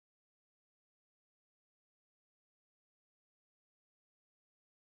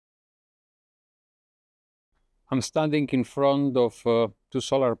I'm standing in front of two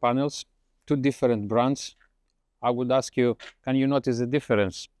solar panels, two different brands. I would ask you, can you notice the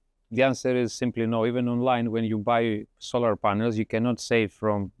difference? The answer is simply no. Even online, when you buy solar panels, you cannot say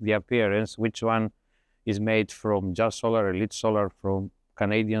from the appearance which one is made from Just Solar, Elite Solar, from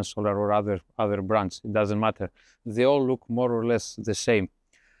Canadian Solar, or other brands. It doesn't matter. They all look more or less the same.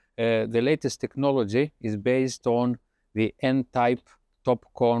 The latest technology is based on the N-Type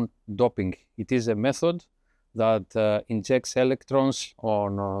TOPCon doping. It is a method that injects electrons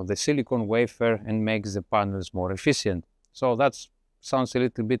on the silicon wafer and makes the panels more efficient. So that sounds a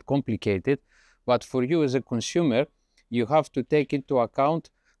little bit complicated, but for you as a consumer, you have to take into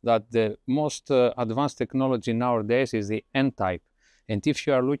account that the most advanced technology nowadays is the N-Type. And if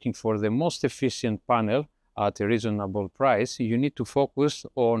you are looking for the most efficient panel at a reasonable price, you need to focus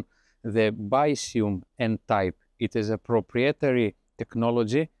on the Bycium N-Type. It is a proprietary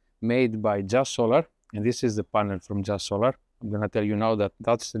technology made by Just Solar, and this is the panel from Just Solar. I'm going to tell you now that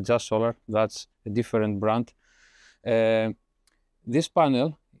that's Just Solar, that's a different brand. This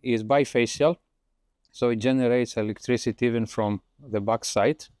panel is bifacial, so it generates electricity even from the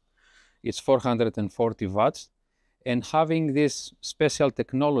backside. It's 440 watts. And having this special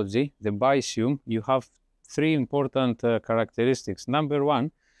technology, the Bycium, you have three important characteristics. Number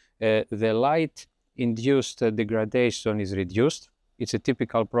one, the light-induced degradation is reduced. It's a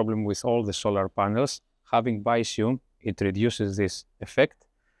typical problem with all the solar panels. Having Bycium, it reduces this effect.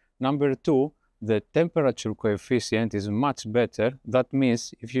 Number two, the temperature coefficient is much better. That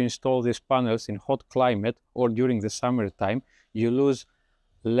means if you install these panels in hot climate or during the summertime, you lose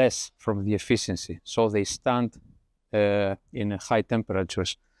less from the efficiency. So they stand in high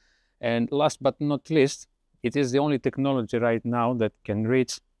temperatures. And last but not least, it is the only technology right now that can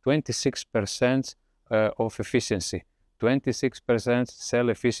reach 26% of efficiency. 26% cell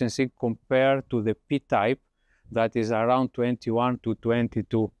efficiency compared to the P-type that is around 21 to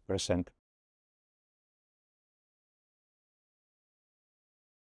 22%.